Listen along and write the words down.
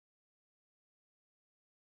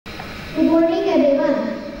Good morning everyone,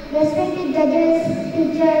 respected judges,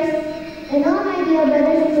 teachers, and all my dear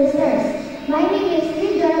brothers and sisters. My name is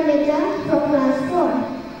Dree from class 4.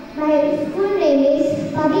 My school name is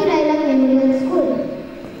Pagi Lailang Memorial School.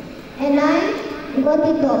 And I got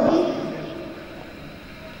the topic,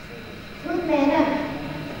 good manner.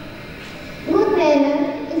 Good manner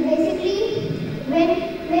is basically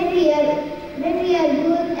when we are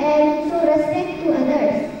good and show respect to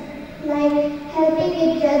others, like helping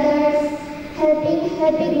each other,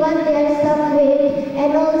 helping what they are stuck with,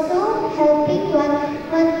 and also helping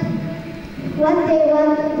what they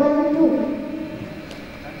want to.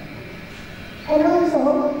 And also,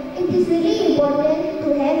 it is really important to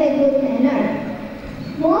have a good manner.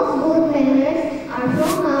 Most good manners are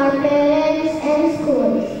from our parents and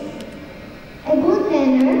schools. A good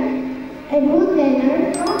manner,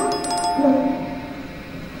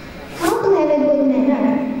 how to have a good manner?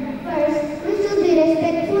 First, we should be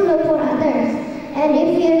respectful for others. And if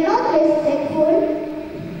we are not respectful,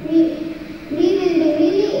 we will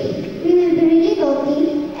be really naughty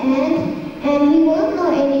and we won't know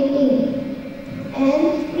anything. And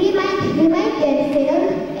we might get failed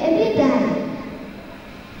every time.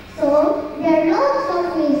 So there are lots of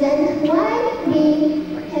reasons why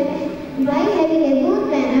having a good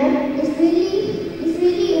manner is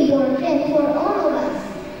really important for all of us.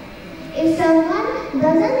 If someone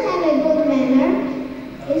doesn't have a good manner,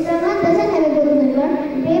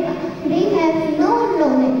 they have no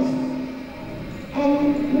knowledge and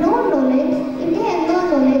no